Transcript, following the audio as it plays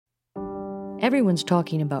Everyone's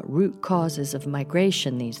talking about root causes of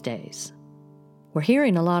migration these days. We're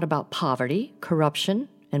hearing a lot about poverty, corruption,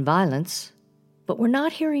 and violence, but we're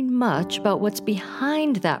not hearing much about what's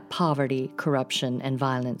behind that poverty, corruption, and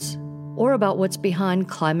violence, or about what's behind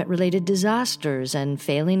climate-related disasters and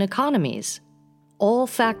failing economies, all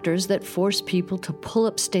factors that force people to pull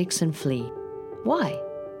up stakes and flee. Why?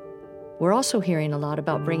 We're also hearing a lot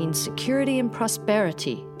about bringing security and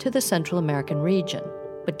prosperity to the Central American region.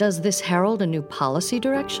 But does this herald a new policy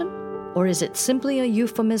direction? Or is it simply a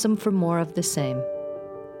euphemism for more of the same?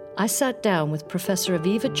 I sat down with Professor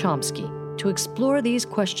Aviva Chomsky to explore these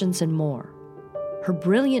questions and more. Her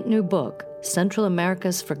brilliant new book, Central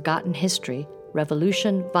America's Forgotten History,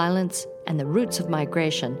 Revolution, Violence, and the Roots of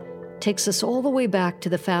Migration, takes us all the way back to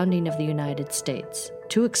the founding of the United States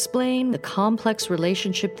to explain the complex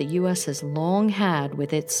relationship the U.S. has long had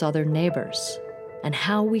with its southern neighbors, and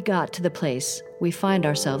how we got to the place we find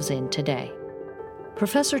ourselves in today.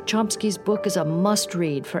 Professor Chomsky's book is a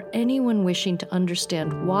must-read for anyone wishing to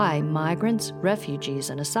understand why migrants,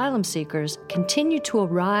 refugees, and asylum seekers continue to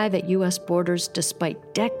arrive at U.S. borders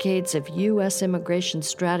despite decades of U.S. immigration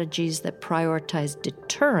strategies that prioritize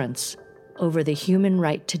deterrence over the human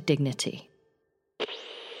right to dignity.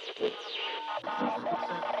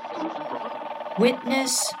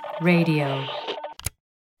 Witness Radio.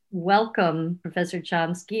 Welcome, Professor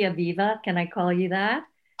Chomsky. Aviva, can I call you that?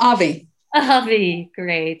 Avi. Avi,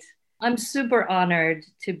 great. I'm super honored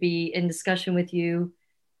to be in discussion with you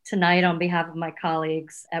tonight on behalf of my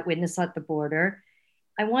colleagues at Witness at the Border.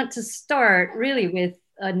 I want to start really with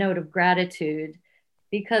a note of gratitude,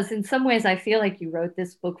 because in some ways I feel like you wrote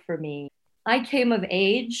this book for me. I came of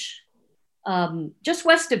age just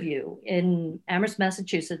west of you in Amherst,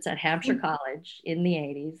 Massachusetts at Hampshire College in the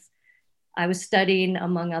 80s. I was studying,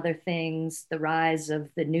 among other things, the rise of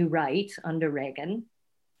the new right under Reagan,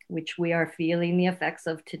 which we are feeling the effects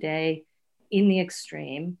of today in the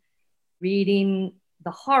extreme, reading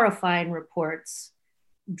the horrifying reports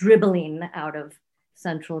dribbling out of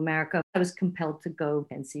Central America. I was compelled to go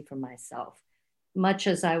and see for myself, much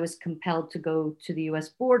as I was compelled to go to the US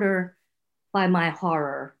border by my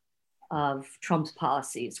horror of Trump's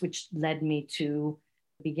policies, which led me to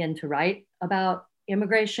begin to write about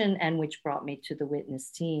immigration and which brought me to the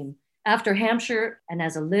Witness team. After Hampshire and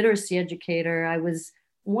as a literacy educator, I was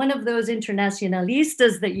one of those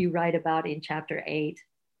internacionalistas that you write about in chapter 8.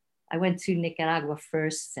 I went to Nicaragua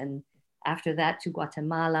first, and after that to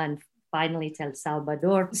Guatemala, and finally to El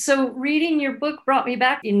Salvador. So reading your book brought me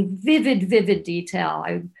back in vivid detail.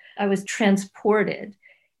 I was transported.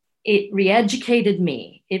 It re-educated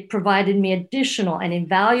me. It provided me additional and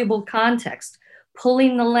invaluable context,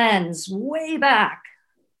 pulling the lens way back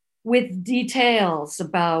with details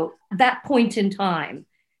about that point in time,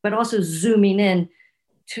 but also zooming in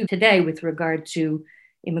to today with regard to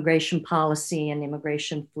immigration policy and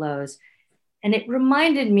immigration flows. And it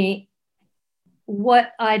reminded me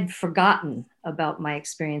what I'd forgotten about my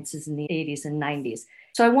experiences in the 80s and 90s.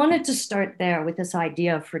 So I wanted to start there with this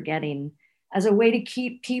idea of forgetting as a way to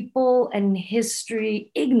keep people and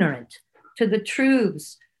history ignorant to the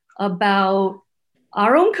truths about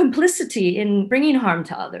our own complicity in bringing harm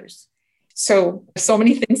to others. So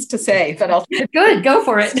many things to say, but I'll... Good, go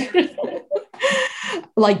for it.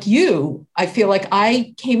 Like you, I feel like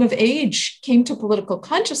I came to political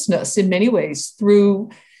consciousness in many ways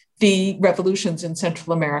through the revolutions in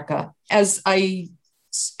Central America. As I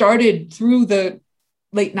started through the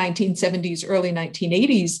late 1970s, early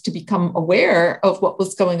 1980s to become aware of what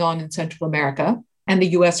was going on in Central America and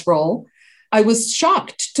the US role, I was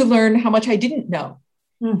shocked to learn how much I didn't know.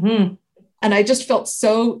 Mm-hmm. And I just felt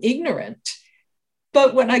so ignorant.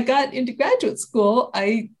 But when I got into graduate school,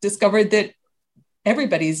 I discovered that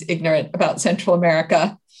everybody's ignorant about Central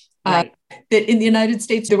America. Right. That in the United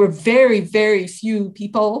States, there were very few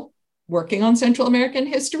people working on Central American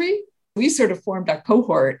history. We sort of formed a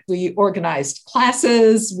cohort. We organized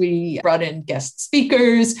classes, we brought in guest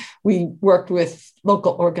speakers, we worked with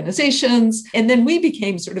local organizations, and then we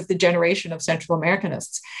became sort of the generation of Central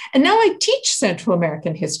Americanists. And now I teach Central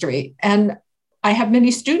American history, and I have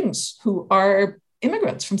many students who are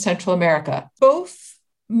immigrants from Central America. Both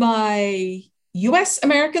my US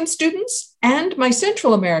American students and my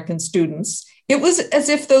Central American students, it was as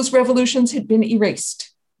if those revolutions had been erased.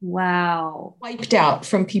 Wow. Wiped out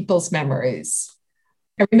from people's memories.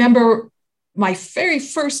 I remember my very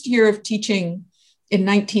first year of teaching in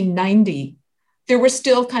 1990, there were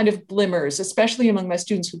still kind of glimmers, especially among my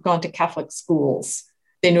students who'd gone to Catholic schools.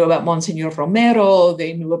 They knew about Monsignor Romero,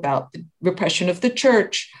 they knew about the repression of the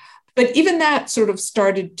church, but even that sort of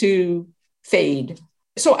started to fade.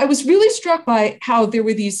 So I was really struck by how there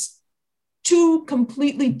were these two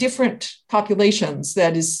completely different populations.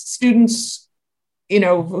 That is, students,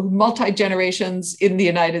 multi-generations in the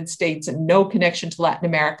United States and no connection to Latin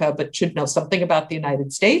America, but should know something about the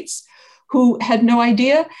United States, who had no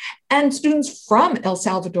idea, and students from El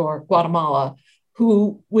Salvador, Guatemala,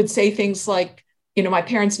 who would say things like, my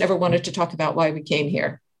parents never wanted to talk about why we came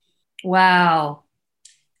here. Wow.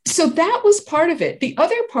 So that was part of it. The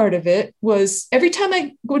other part of it was every time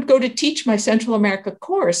I would go to teach my Central America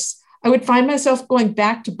course, I would find myself going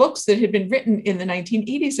back to books that had been written in the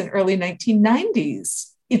 1980s and early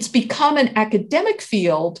 1990s. It's become an academic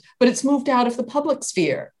field, but it's moved out of the public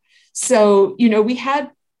sphere. So, we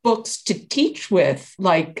had books to teach with,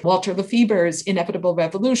 like Walter Lefebvre's Inevitable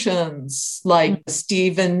Revolutions, like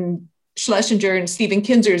Stephen Schlesinger and Stephen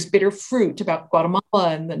Kinzer's Bitter Fruit about Guatemala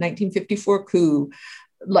and the 1954 coup,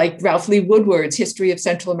 like Ralph Lee Woodward's History of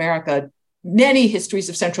Central America, many histories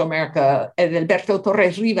of Central America, and Alberto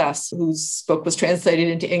Torres Rivas, whose book was translated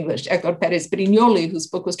into English, Hector Perez Brignoli, whose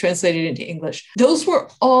book was translated into English. Those were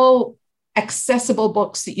all accessible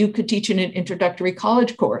books that you could teach in an introductory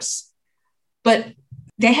college course, but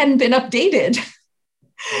they hadn't been updated.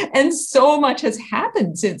 And so much has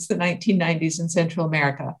happened since the 1990s in Central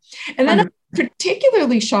America. And then I'm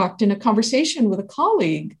particularly shocked in a conversation with a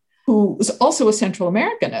colleague who was also a Central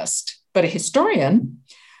Americanist, but a historian.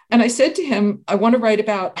 And I said to him, I want to write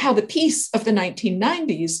about how the peace of the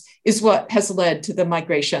 1990s is what has led to the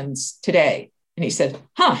migrations today. And he said,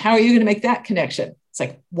 how are you going to make that connection? It's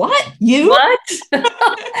like, what? You? What?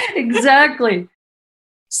 Exactly.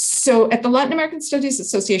 So at the Latin American Studies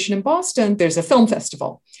Association in Boston, there's a film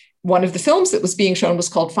festival. One of the films that was being shown was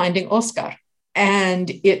called Finding Oscar. And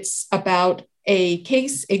it's about a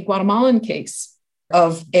case, a Guatemalan case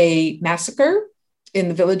of a massacre in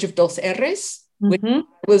the village of Dos Erres, which I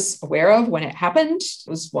was aware of when it happened. It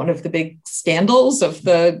was one of the big scandals of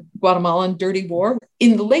the Guatemalan dirty war.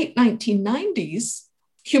 In the late 1990s,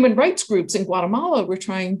 human rights groups in Guatemala were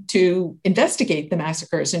trying to investigate the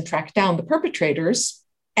massacres and track down the perpetrators.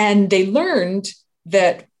 And they learned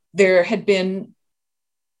that there had been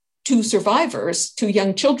two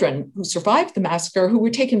young children who survived the massacre, who were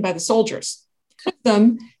taken by the soldiers. One of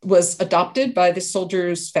them was adopted by the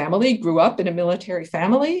soldier's family, grew up in a military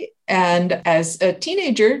family, and as a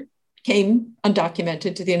teenager came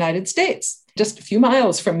undocumented to the United States, just a few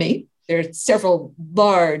miles from me. There are several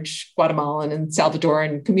large Guatemalan and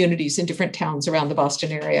Salvadoran communities in different towns around the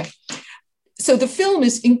Boston area. So the film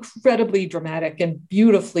is incredibly dramatic and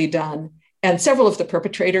beautifully done. And several of the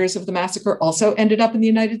perpetrators of the massacre also ended up in the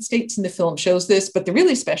United States, and the film shows this. But the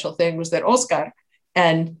really special thing was that Oscar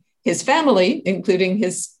and his family, including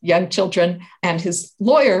his young children and his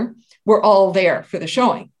lawyer, were all there for the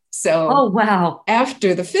showing. So wow.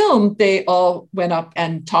 After the film, they all went up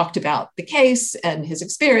and talked about the case and his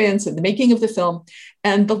experience and the making of the film.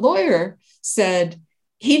 And the lawyer said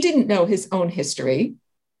he didn't know his own history.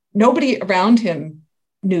 Nobody around him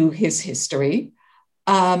knew his history.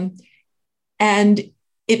 And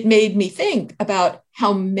it made me think about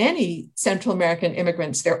how many Central American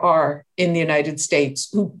immigrants there are in the United States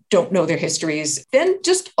who don't know their histories. Then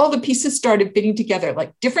just all the pieces started fitting together,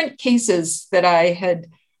 like different cases that I had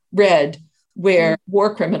read where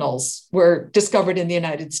war criminals were discovered in the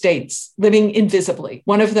United States, living invisibly.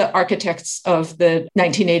 One of the architects of the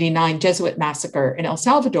 1989 Jesuit massacre in El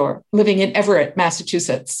Salvador, living in Everett,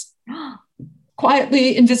 Massachusetts,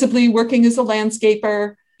 quietly, invisibly working as a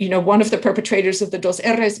landscaper. One of the perpetrators of the Dos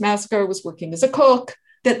Erres massacre was working as a cook.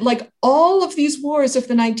 That, like, all of these wars of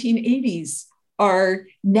the 1980s are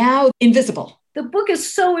now invisible. The book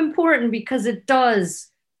is so important because it does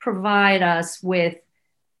provide us with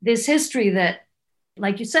this history that,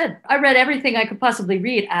 like you said, I read everything I could possibly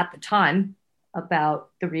read at the time about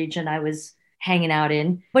the region I was hanging out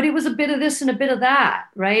in, but it was a bit of this and a bit of that,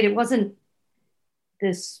 right? It wasn't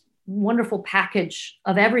this wonderful package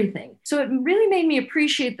of everything. So it really made me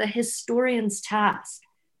appreciate the historian's task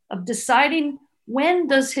of deciding, when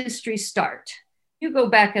does history start? You go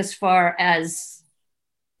back as far as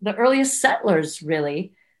the earliest settlers,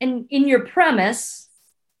 really. And in your premise,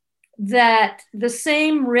 that the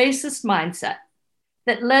same racist mindset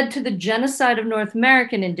that led to the genocide of North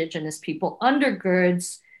American indigenous people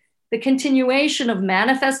undergirds the continuation of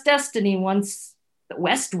manifest destiny once the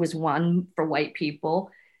West was won for white people,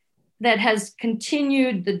 that has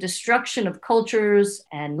continued the destruction of cultures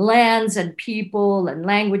and lands and people and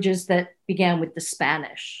languages that began with the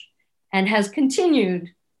Spanish, and has continued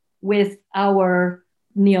with our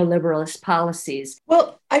neoliberalist policies.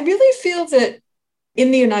 Well, I really feel that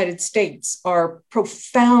in the United States, our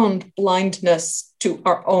profound blindness to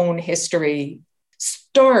our own history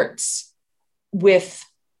starts with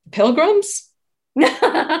Pilgrims.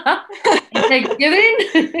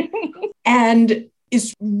 Thanksgiving. And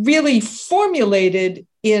is really formulated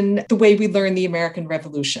in the way we learn the American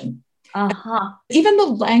Revolution. Uh-huh. Even the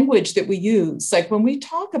language that we use, like when we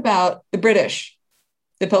talk about the British,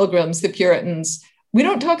 the Pilgrims, the Puritans, we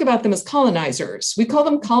don't talk about them as colonizers. We call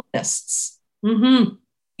them colonists. Mm-hmm.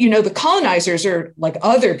 You know, the colonizers are like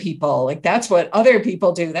other people. Like that's what other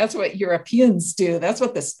people do. That's what Europeans do. That's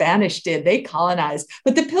what the Spanish did. They colonized.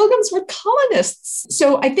 But the Pilgrims were colonists.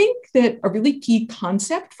 So I think that a really key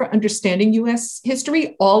concept for understanding US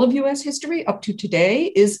history, all of US history up to today,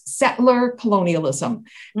 is settler colonialism.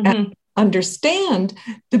 Mm-hmm. And understand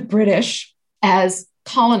the British as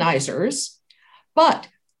colonizers, but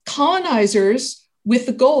colonizers with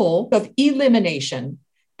the goal of elimination,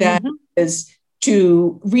 that is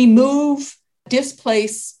to remove,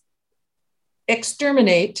 displace,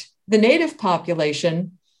 exterminate the native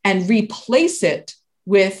population and replace it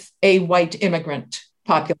with a white immigrant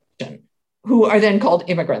population, who are then called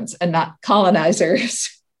immigrants and not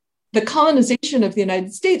colonizers. The colonization of the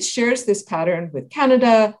United States shares this pattern with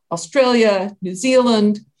Canada, Australia, New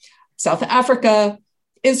Zealand, South Africa,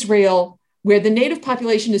 Israel, where the native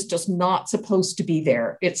population is just not supposed to be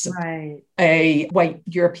there. It's right. A white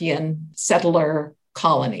European settler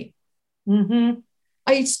colony. Mm-hmm.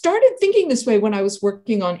 I started thinking this way when I was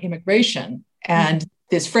working on immigration. And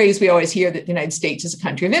this phrase we always hear, that the United States is a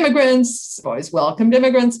country of immigrants, always welcomed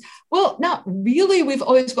immigrants. Well, not really. We've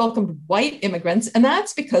always welcomed white immigrants, and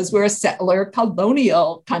that's because we're a settler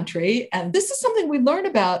colonial country. And this is something we learn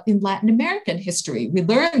about in Latin American history. We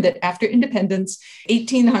learn that after independence,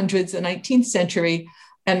 1800s, the 19th century,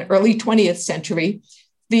 and early 20th century,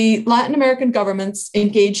 the Latin American governments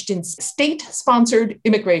engaged in state-sponsored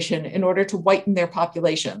immigration in order to whiten their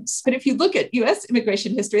populations. But if you look at US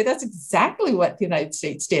immigration history, that's exactly what the United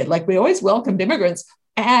States did. Like, we always welcomed immigrants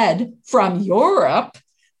from Europe.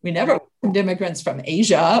 We never welcomed immigrants from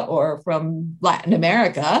Asia or from Latin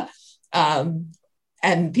America.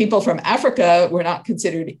 And people from Africa were not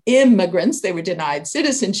considered immigrants. They were denied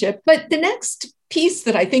citizenship. But the next piece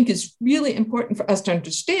that I think is really important for us to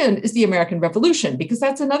understand is the American Revolution, because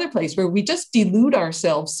that's another place where we just delude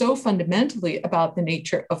ourselves so fundamentally about the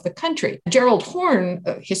nature of the country. Gerald Horne,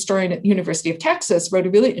 a historian at the University of Texas, wrote a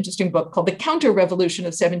really interesting book called The Counter-Revolution of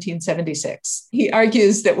 1776. He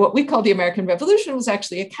argues that what we call the American Revolution was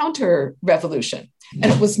actually a counter-revolution.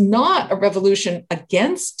 And it was not a revolution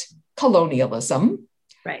against colonialism.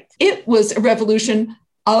 Right. It was a revolution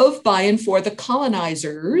of, by, and for the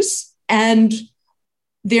colonizers, and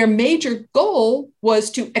their major goal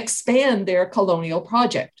was to expand their colonial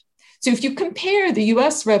project. So if you compare the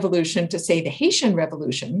US Revolution to, say, the Haitian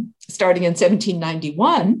Revolution, starting in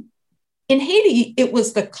 1791, in Haiti, it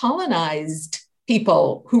was the colonized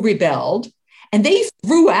people who rebelled, and they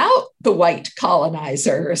threw out the white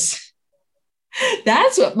colonizers.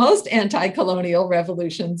 That's what most anti-colonial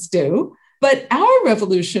revolutions do. But our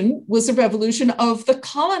revolution was a revolution of the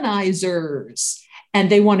colonizers. And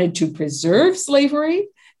they wanted to preserve slavery.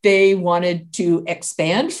 They wanted to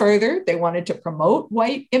expand further. They wanted to promote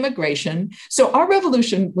white immigration. So our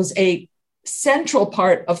revolution was a central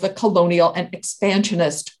part of the colonial and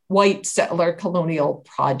expansionist white settler colonial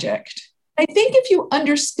project. I think if you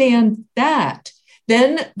understand that,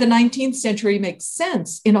 then the 19th century makes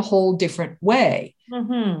sense in a whole different way.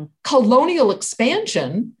 Mm-hmm. Colonial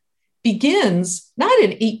expansion begins not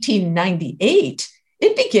in 1898,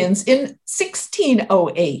 it begins in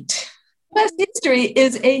 1608. US history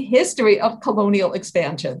is a history of colonial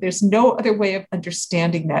expansion. There's no other way of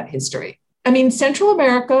understanding that history. I mean, Central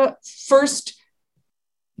America first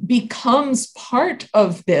becomes part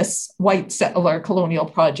of this white settler colonial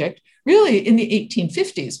project really in the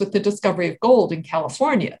 1850s with the discovery of gold in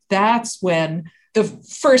California. That's when the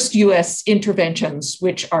first US interventions,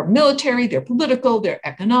 which are military, they're political, they're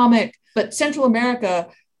economic, but Central America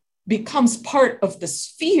becomes part of the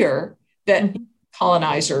sphere that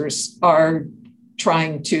colonizers are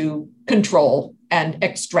trying to control and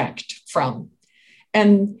extract from.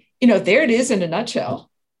 And, you know, there it is in a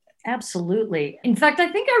nutshell. Absolutely. In fact,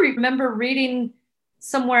 I think I remember reading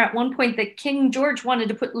somewhere at one point that King George wanted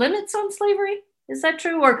to put limits on slavery. Is that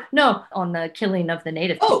true? Or no, on the killing of the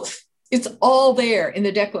native people? Both. It's all there in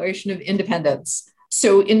the Declaration of Independence.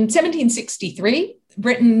 So in 1763,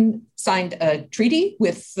 Britain signed a treaty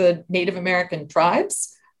with the Native American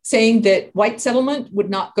tribes saying that white settlement would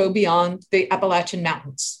not go beyond the Appalachian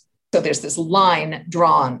Mountains. So there's this line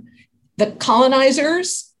drawn. The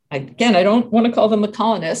colonizers, again, I don't want to call them the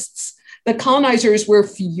colonists, the colonizers were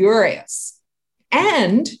furious.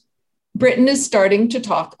 And Britain is starting to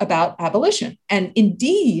talk about abolition. And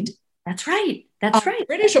indeed, that's right. That's right.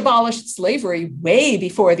 British abolished slavery way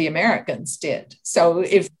before the Americans did. So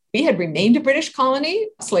if we had remained a British colony,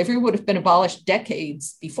 slavery would have been abolished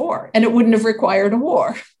decades before, and it wouldn't have required a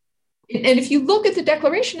war. And if you look at the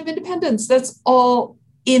Declaration of Independence, that's all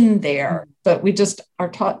in there, but we just are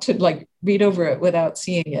taught to read over it without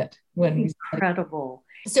seeing it. Incredible.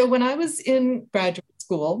 So when I was in graduate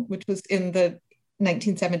school, which was in the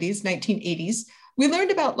 1970s, 1980s, we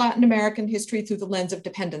learned about Latin American history through the lens of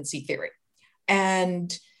dependency theory.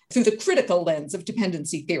 And through the critical lens of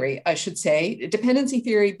dependency theory, I should say, dependency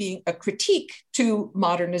theory being a critique to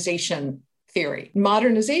modernization theory.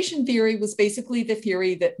 Modernization theory was basically the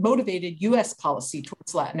theory that motivated US policy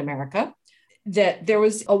towards Latin America, that there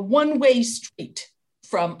was a one-way street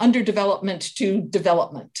from underdevelopment to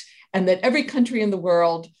development, and that every country in the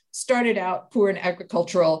world started out poor and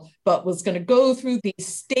agricultural, but was going to go through these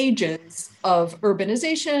stages of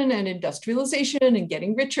urbanization and industrialization and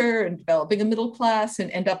getting richer and developing a middle class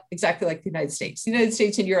and end up exactly like the United States. The United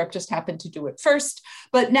States and Europe just happened to do it first,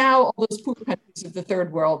 but now all those poor countries of the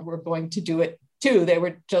third world were going to do it too. They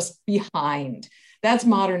were just behind. That's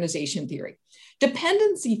modernization theory.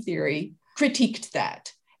 Dependency theory critiqued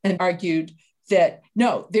that and argued that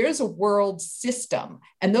no, there's a world system.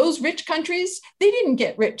 And those rich countries, they didn't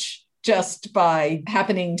get rich just by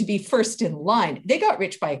happening to be first in line. They got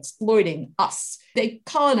rich by exploiting us. They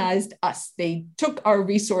colonized us. They took our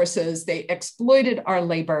resources. They exploited our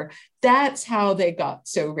labor. That's how they got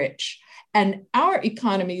so rich. And our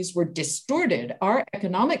economies were distorted. Our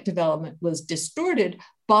economic development was distorted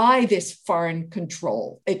by this foreign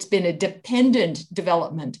control. It's been a dependent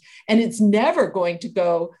development, and it's never going to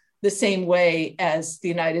go the same way as the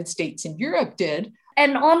United States and Europe did.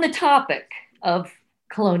 And on the topic of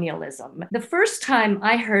colonialism, the first time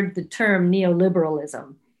I heard the term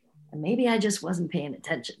neoliberalism, and maybe I just wasn't paying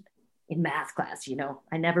attention in math class,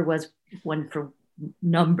 I never was one for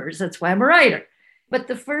numbers. That's why I'm a writer. But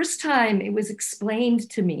the first time it was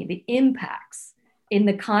explained to me, the impacts in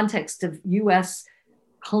the context of US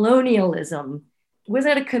colonialism was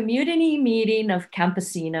at a community meeting of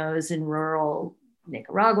campesinos in rural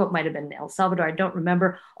Nicaragua. It might have been El Salvador. I don't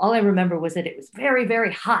remember. All I remember was that it was very,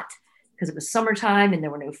 very hot because it was summertime and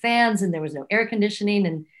there were no fans and there was no air conditioning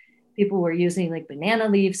and people were using banana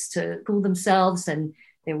leaves to cool themselves. And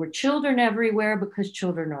there were children everywhere because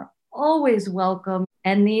children are always welcome.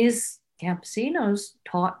 And these campesinos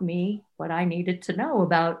taught me what I needed to know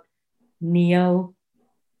about neoliberalism.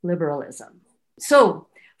 So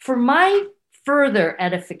for my further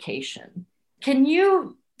edification, can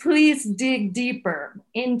you please dig deeper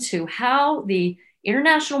into how the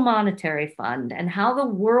International Monetary Fund and how the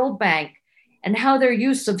World Bank and how their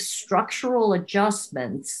use of structural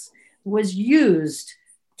adjustments was used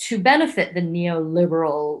to benefit the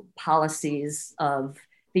neoliberal policies of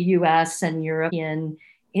the US and European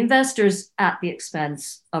investors at the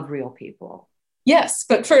expense of real people? Yes,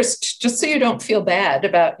 but first, just so you don't feel bad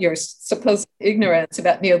about your supposed ignorance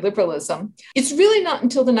about neoliberalism, it's really not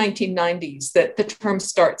until the 1990s that the term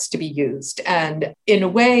starts to be used. And in a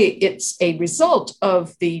way, it's a result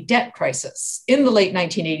of the debt crisis in the late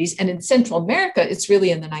 1980s. And in Central America, it's really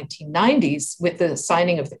in the 1990s with the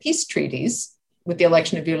signing of the peace treaties, with the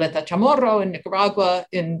election of Violeta Chamorro in Nicaragua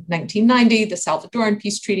in 1990, the Salvadoran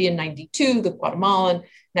peace treaty in 92, the Guatemalan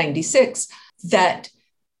 96, that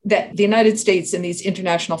the United States and these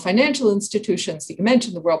international financial institutions that you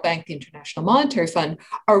mentioned, the World Bank, the International Monetary Fund,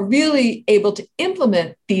 are really able to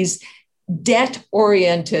implement these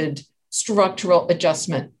debt-oriented structural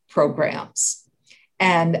adjustment programs.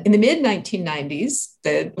 And in the mid-1990s,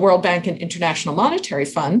 the World Bank and International Monetary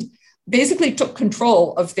Fund basically took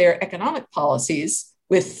control of their economic policies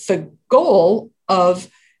with the goal of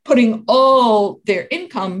putting all their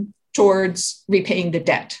income towards repaying the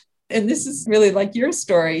debt. And this is really like your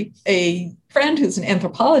story. A friend who's an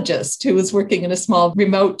anthropologist who was working in a small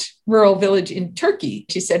remote rural village in Turkey,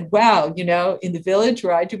 she said, wow, in the village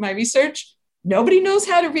where I do my research, nobody knows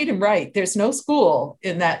how to read and write. There's no school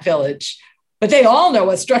in that village, but they all know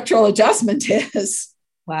what structural adjustment is.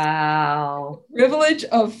 Wow. Privilege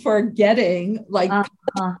of forgetting,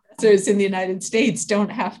 professors in the United States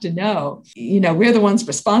don't have to know. We're the ones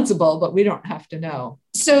responsible, but we don't have to know.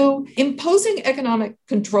 So imposing economic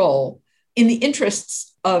control in the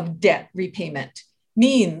interests of debt repayment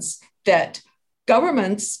means that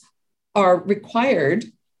governments are required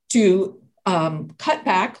to cut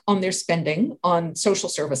back on their spending on social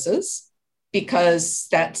services, because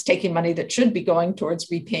that's taking money that should be going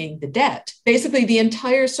towards repaying the debt. Basically, the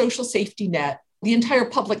entire social safety net, the entire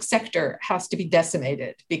public sector has to be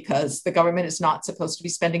decimated because the government is not supposed to be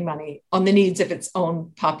spending money on the needs of its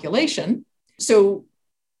own population. So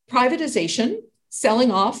privatization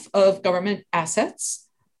selling off of government assets,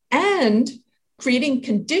 and creating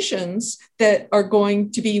conditions that are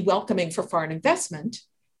going to be welcoming for foreign investment,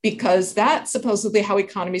 because that's supposedly how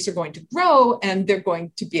economies are going to grow and they're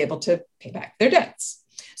going to be able to pay back their debts.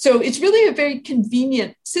 So it's really a very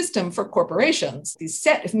convenient system for corporations, these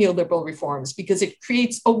set of neoliberal reforms, because it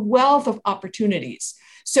creates a wealth of opportunities.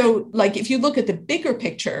 So, like, if you look at the bigger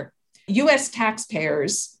picture, US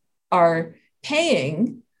taxpayers are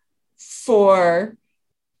paying for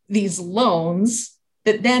these loans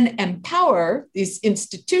that then empower these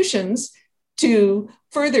institutions to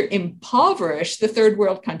further impoverish the third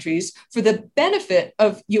world countries for the benefit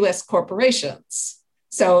of US corporations.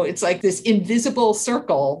 So it's like this invisible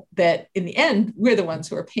circle that in the end, we're the ones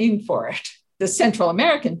who are paying for it. The Central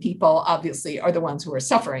American people obviously are the ones who are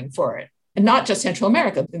suffering for it. And not just Central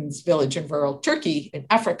America, in this village in rural Turkey, in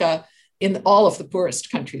Africa, in all of the poorest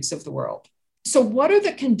countries of the world. So what are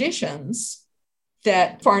the conditions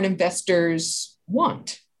that foreign investors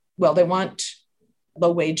want? Well, they want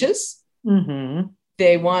low wages. Mm-hmm.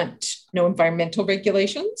 They want no environmental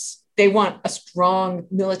regulations. They want a strong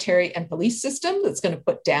military and police system that's going to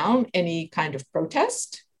put down any kind of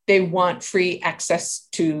protest. They want free access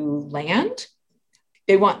to land.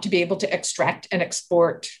 They want to be able to extract and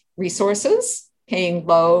export resources, paying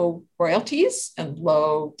low royalties and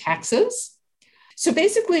low taxes. So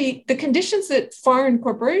basically, the conditions that foreign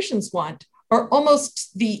corporations want are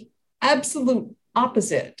almost the absolute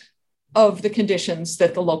opposite of the conditions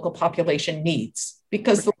that the local population needs,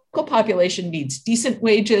 because the local population needs decent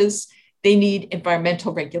wages, they need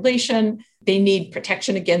environmental regulation, they need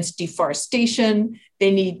protection against deforestation,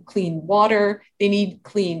 they need clean water, they need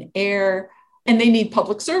clean air, and they need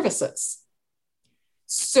public services.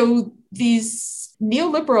 So these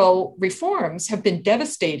neoliberal reforms have been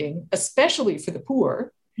devastating, especially for the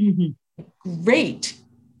poor, great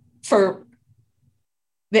for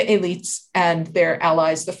the elites and their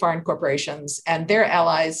allies, the foreign corporations, and their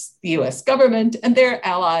allies, the US government, and their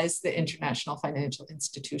allies, the international financial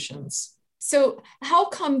institutions. So how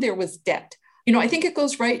come there was debt? I think it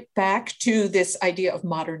goes right back to this idea of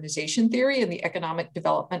modernization theory and the economic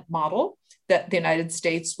development model that the United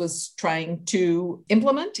States was trying to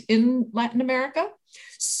implement in Latin America.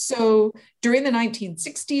 So during the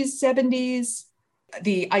 1960s, 70s,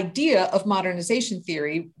 the idea of modernization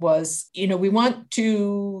theory was, we want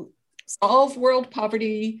to solve world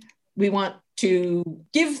poverty. We want to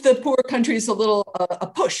give the poor countries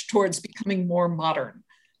a push towards becoming more modern.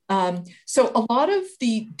 So a lot of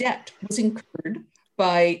the debt was incurred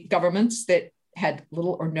by governments that had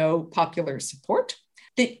little or no popular support,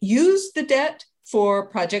 that used the debt for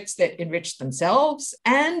projects that enriched themselves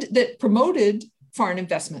and that promoted foreign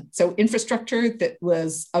investment. So infrastructure that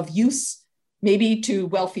was of use maybe to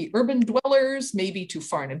wealthy urban dwellers, maybe to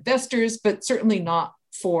foreign investors, but certainly not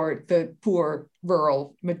for the poor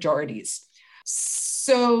rural majorities.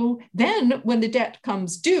 So then when the debt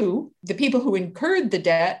comes due, the people who incurred the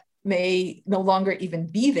debt may no longer even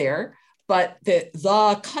be there, but the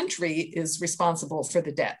country is responsible for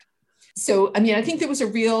the debt. So, I think there was a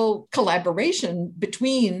real collaboration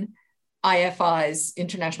between IFIs,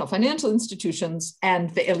 international financial institutions, and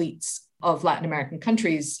the elites of Latin American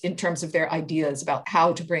countries in terms of their ideas about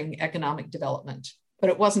how to bring economic development. But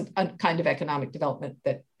it wasn't a kind of economic development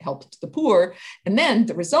that helped the poor. And then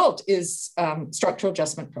the result is structural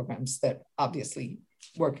adjustment programs that obviously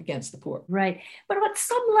work against the poor. Right. But at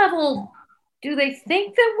some level, do they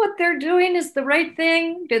think that what they're doing is the right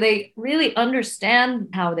thing? Do they really understand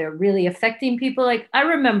how they're really affecting people? Like, I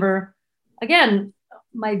remember, again,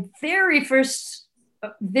 my very first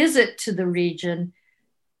visit to the region,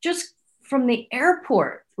 just from the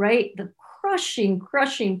airport, right? The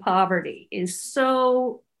crushing poverty is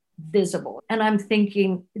so visible. And I'm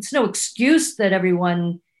thinking, it's no excuse that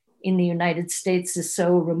everyone in the United States is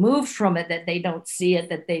so removed from it that they don't see it,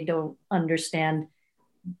 that they don't understand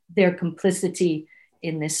their complicity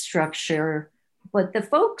in this structure. But the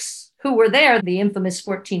folks who were there, the infamous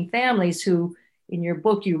 14 families who in your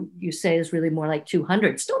book you say is really more like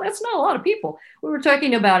 200. Still, that's not a lot of people. We were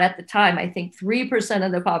talking about at the time, I think 3%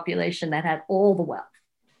 of the population that had all the wealth.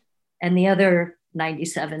 And the other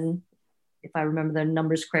 97, if I remember the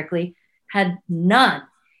numbers correctly, had none.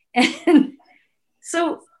 And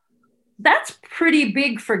so that's pretty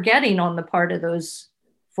big forgetting on the part of those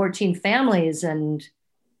 14 families and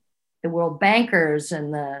the world bankers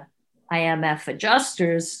and the IMF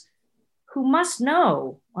adjusters, who must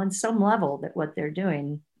know on some level that what they're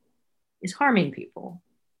doing is harming people.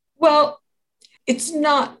 Well, it's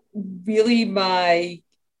not really my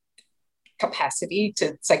capacity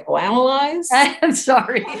to psychoanalyze. I'm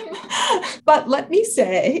sorry. But let me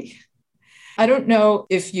say I don't know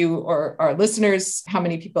if you or our listeners, how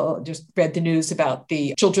many people just read the news about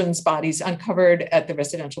the children's bodies uncovered at the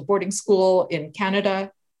residential boarding school in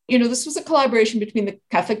Canada. This was a collaboration between the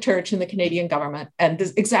Catholic Church and the Canadian government. And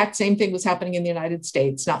the exact same thing was happening in the United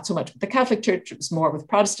States, not so much with the Catholic Church, it was more with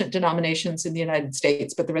Protestant denominations in the United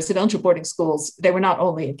States. But the residential boarding schools, they were not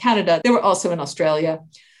only in Canada, they were also in Australia.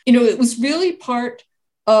 It was really part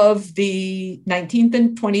of the 19th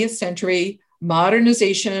and 20th century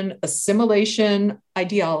modernization, assimilation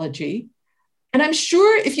ideology. And I'm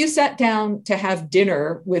sure if you sat down to have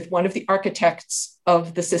dinner with one of the architects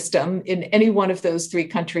of the system in any one of those three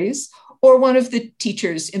countries, or one of the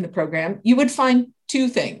teachers in the program, you would find two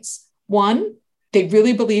things. One, they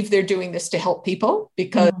really believe they're doing this to help people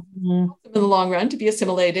because in the long run to be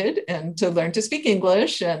assimilated and to learn to speak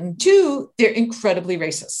English. And two, they're incredibly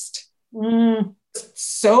racist.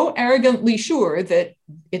 So arrogantly sure that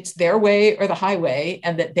it's their way or the highway,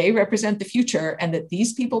 and that they represent the future, and that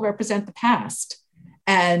these people represent the past,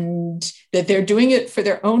 and that they're doing it for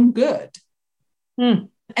their own good. And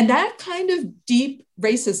that kind of deep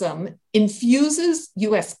racism infuses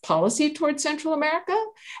US policy towards Central America,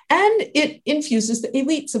 and it infuses the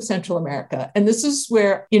elites of Central America. And this is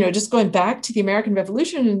where, just going back to the American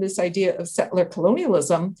Revolution and this idea of settler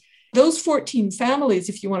colonialism, those 14 families,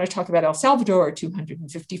 if you want to talk about El Salvador,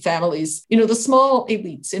 250 families, the small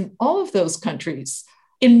elites in all of those countries,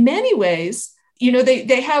 in many ways,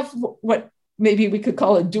 they have what maybe we could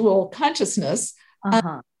call a dual consciousness.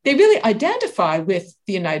 They really identify with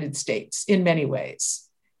the United States in many ways.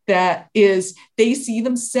 That is, they see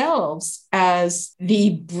themselves as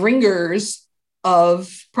the bringers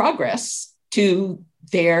of progress to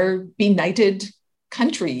their benighted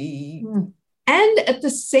country. And at the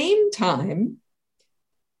same time,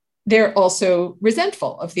 they're also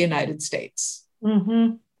resentful of the United States.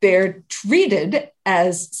 They're treated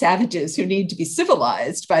as savages who need to be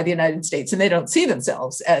civilized by the United States, and they don't see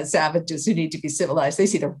themselves as savages who need to be civilized. They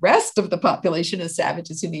see the rest of the population as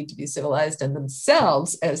savages who need to be civilized, and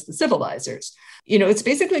themselves as the civilizers. It's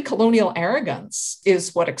basically colonial arrogance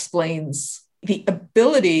is what explains the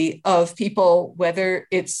ability of people, whether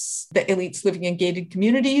it's the elites living in gated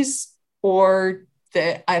communities or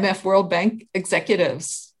the IMF World Bank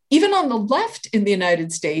executives. Even on the left in the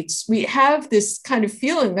United States, we have this kind of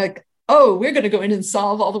feeling like, oh, we're going to go in and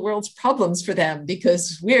solve all the world's problems for them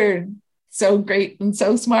because we're so great and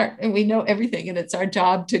so smart and we know everything, and it's our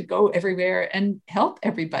job to go everywhere and help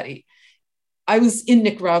everybody. I was in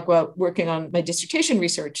Nicaragua working on my dissertation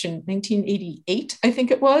research in 1988, I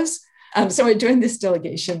think it was. So I joined this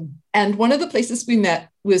delegation, and one of the places we met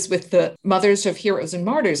was with the Mothers of Heroes and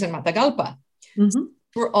Martyrs in Matagalpa.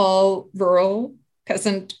 We're all rural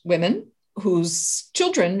peasant women whose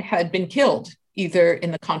children had been killed either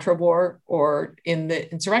in the Contra War or in the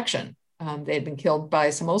insurrection. They had been killed by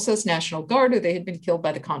Somoza's National Guard, or they had been killed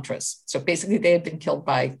by the Contras. So basically they had been killed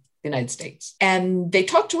by the United States. And they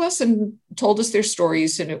talked to us and told us their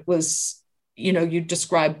stories, and it was, you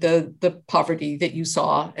described the poverty that you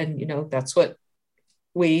saw. And, that's what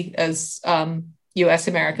we as US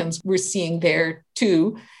Americans were seeing there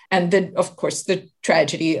too. And then, of course, the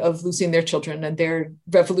tragedy of losing their children and their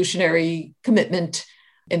revolutionary commitment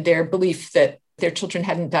and their belief that their children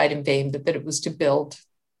hadn't died in vain, but that it was to build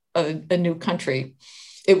a new country.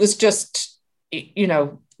 It was just,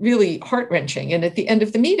 really heart-wrenching. And at the end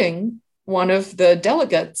of the meeting, one of the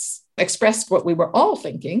delegates expressed what we were all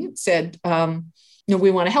thinking, said,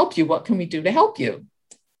 we want to help you. What can we do to help you?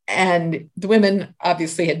 And the women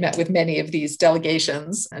obviously had met with many of these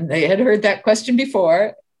delegations, and they had heard that question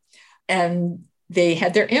before, and they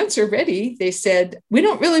had their answer ready. They said, we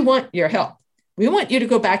don't really want your help. We want you to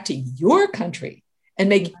go back to your country and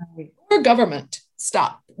make your government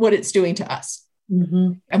stop what it's doing to us.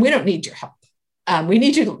 And we don't need your help. We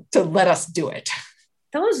need you to let us do it.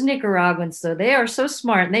 Those Nicaraguans, though, they are so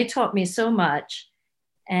smart, and they taught me so much.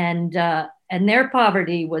 And their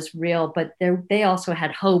poverty was real, but they also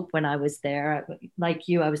had hope when I was there. Like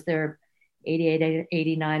you, I was there 88,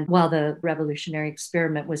 89, while the revolutionary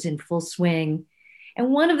experiment was in full swing. And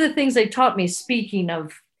one of the things they taught me, speaking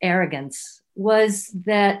of arrogance, was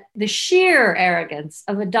that the sheer arrogance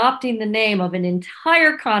of adopting the name of an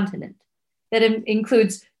entire continent that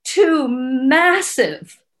includes two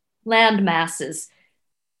massive land masses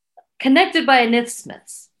connected by an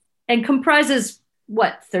isthmus and comprises,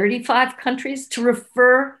 35 countries, to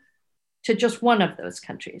refer to just one of those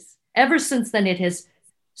countries. Ever since then, it has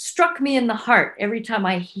struck me in the heart every time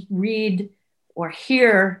I read or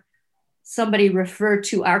hear somebody refer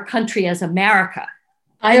to our country as America.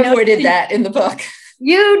 I avoided that in the book.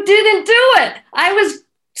 You didn't do it. I was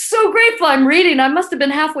so grateful. I'm reading. I must have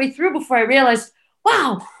been halfway through before I realized,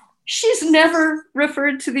 wow, she's never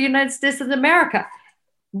referred to the United States as America.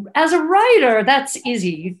 As a writer, that's easy.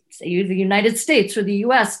 You say the United States or the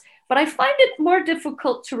US, but I find it more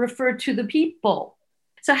difficult to refer to the people.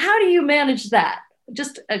 So how do you manage that?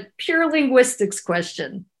 Just a pure linguistics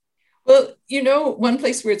question. Well, one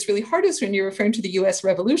place where it's really hard is when you're referring to the US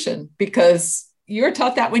Revolution, because you were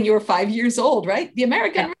taught that when you were 5 years old, right? The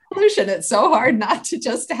American Revolution. It's so hard not to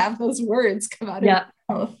just have those words come out of your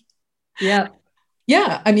mouth. Yeah.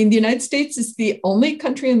 Yeah. I mean, the United States is the only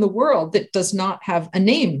country in the world that does not have a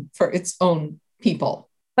name for its own people.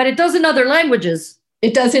 But it does in other languages.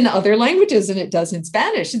 It does in other languages, and it does in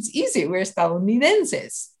Spanish. It's easy. We're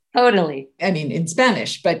estadounidenses. Totally. I mean, in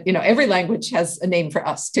Spanish, but every language has a name for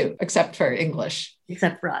us too, except for English.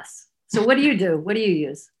 Except for us. So what do you do? What do you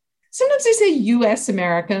use? Sometimes they say US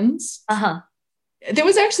Americans. Uh-huh. There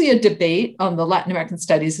was actually a debate on the Latin American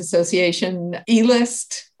Studies Association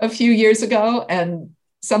e-list a few years ago, and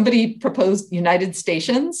somebody proposed United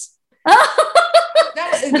Stations.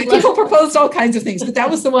 People proposed all kinds of things, but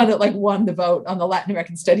that was the one that won the vote on the Latin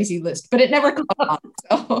American Studies e-list, but it never caught on.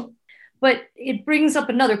 So. But it brings up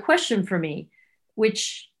another question for me,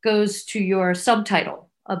 which goes to your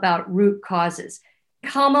subtitle about root causes.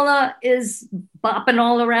 Kamala is bopping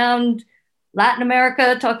all around Latin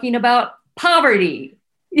America talking about poverty,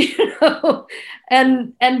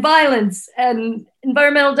 and violence and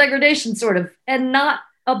environmental degradation, sort of, and not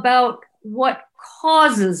about what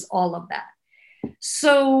causes all of that.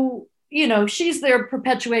 So, she's there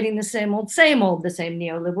perpetuating the same old, the same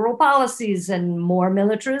neoliberal policies and more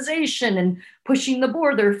militarization and pushing the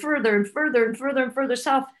border further and further and further and further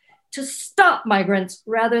south to stop migrants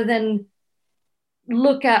rather than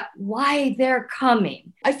look at why they're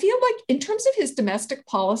coming. I feel like in terms of his domestic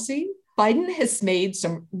policy, Biden has made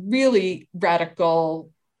some really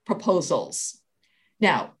radical proposals.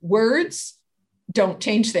 Now, words don't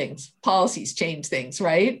change things. Policies change things,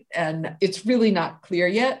 right? And it's really not clear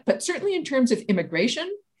yet, but certainly in terms of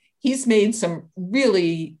immigration, he's made some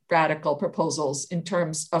really radical proposals in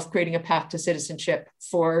terms of creating a path to citizenship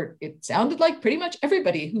for, it sounded like, pretty much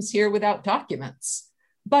everybody who's here without documents.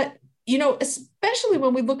 But, especially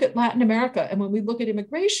when we look at Latin America and when we look at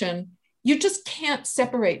immigration, you just can't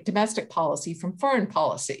separate domestic policy from foreign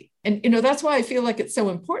policy. And, that's why I feel like it's so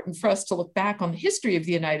important for us to look back on the history of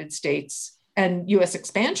the United States and US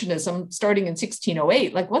expansionism starting in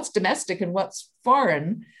 1608, what's domestic and what's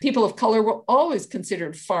foreign. People of color were always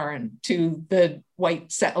considered foreign to the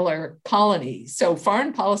white settler colony. So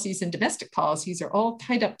foreign policies and domestic policies are all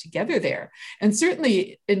tied up together there. And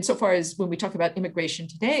certainly insofar as when we talk about immigration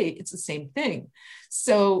today, it's the same thing.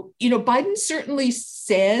 So, Biden certainly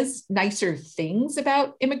says nicer things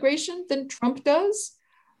about immigration than Trump does,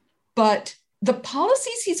 but the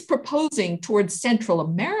policies he's proposing towards Central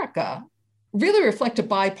America really reflect a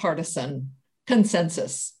bipartisan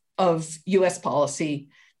consensus of US policy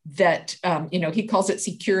that, he calls it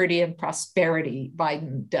security and prosperity,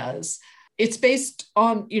 Biden does. It's based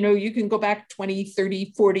on, you can go back 20,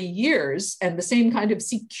 30, 40 years and the same kind of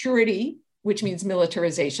security, which means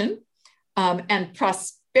militarization, and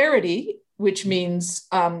prosperity, which means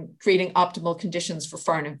creating optimal conditions for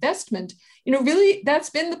foreign investment. Really, that's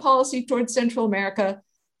been the policy towards Central America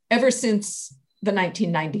ever since the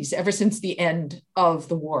 1990s, ever since the end of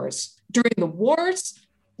the wars. During the wars,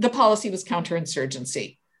 the policy was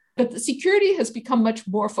counterinsurgency. But the security has become much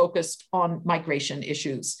more focused on migration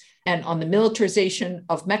issues and on the militarization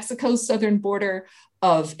of Mexico's southern border,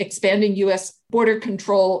 of expanding US border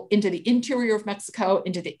control into the interior of Mexico,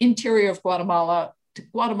 into the interior of Guatemala, to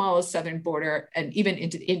Guatemala's southern border, and even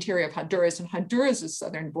into the interior of Honduras and Honduras's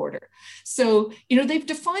southern border. So, they've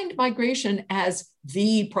defined migration as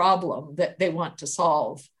the problem that they want to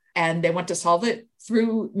solve, and they want to solve it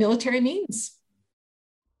through military means.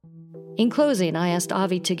 In closing, I asked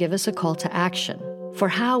Avi to give us a call to action for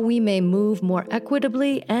how we may move more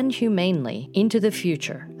equitably and humanely into the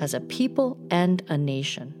future as a people and a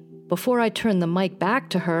nation. Before I turn the mic back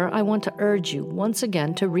to her, I want to urge you once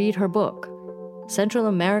again to read her book, Central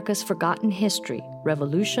America's Forgotten History,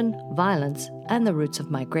 Revolution, Violence, and the Roots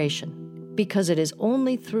of Migration. Because it is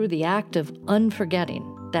only through the act of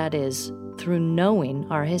unforgetting, that is, through knowing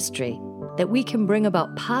our history, that we can bring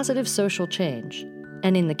about positive social change,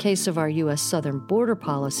 and in the case of our U.S. southern border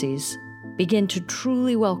policies, begin to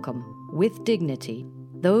truly welcome, with dignity,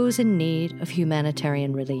 those in need of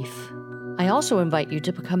humanitarian relief. I also invite you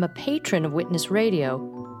to become a patron of Witness Radio,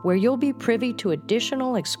 where you'll be privy to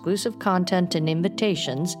additional exclusive content and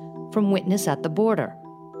invitations from Witness at the Border.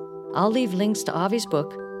 I'll leave links to Avi's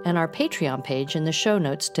book and our Patreon page in the show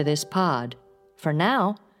notes to this pod. For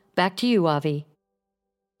now, back to you, Avi.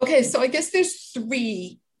 Okay, so I guess there's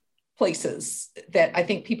 3 places that I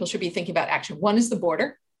think people should be thinking about action. 1 is the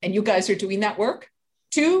border, and you guys are doing that work.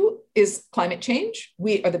 2 is climate change.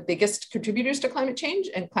 We are the biggest contributors to climate change,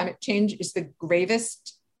 and climate change is the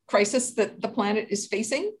gravest crisis that the planet is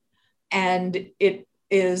facing. And it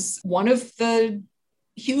is one of the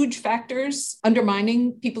huge factors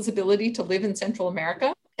undermining people's ability to live in Central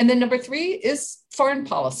America. And then number 3 is foreign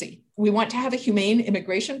policy. We want to have a humane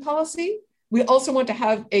immigration policy. We also want to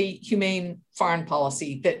have a humane foreign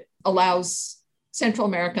policy that allows Central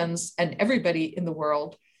Americans and everybody in the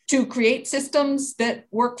world to create systems that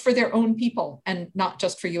work for their own people and not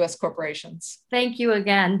just for US corporations. Thank you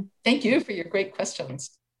again. Thank you for your great questions.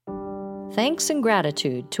 Thanks and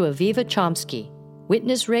gratitude to Aviva Chomsky,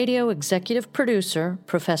 Witness Radio executive producer,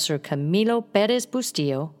 Professor Camilo Perez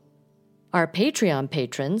Bustillo, our Patreon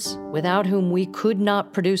patrons, without whom we could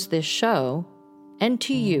not produce this show, and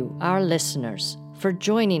to you, our listeners, for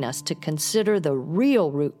joining us to consider the real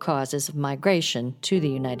root causes of migration to the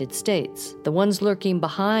United States, the ones lurking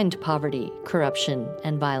behind poverty, corruption,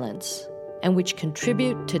 and violence, and which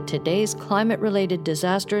contribute to today's climate-related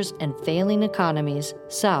disasters and failing economies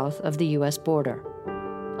south of the U.S. border.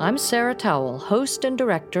 I'm Sarah Towell, host and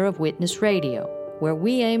director of Witness Radio, where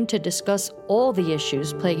we aim to discuss all the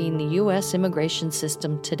issues plaguing the U.S. immigration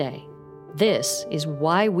system today. This is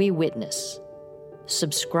Why We Witness.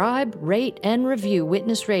 Subscribe, rate, and review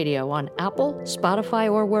Witness Radio on Apple,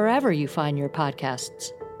 Spotify, or wherever you find your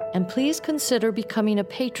podcasts. And please consider becoming a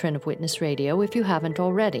patron of Witness Radio if you haven't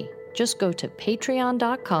already. Just go to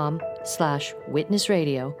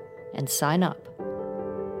patreon.com/witnessradio and sign up.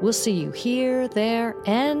 We'll see you here, there,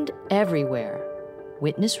 and everywhere.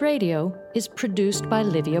 Witness Radio is produced by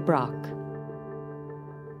Livia Brock.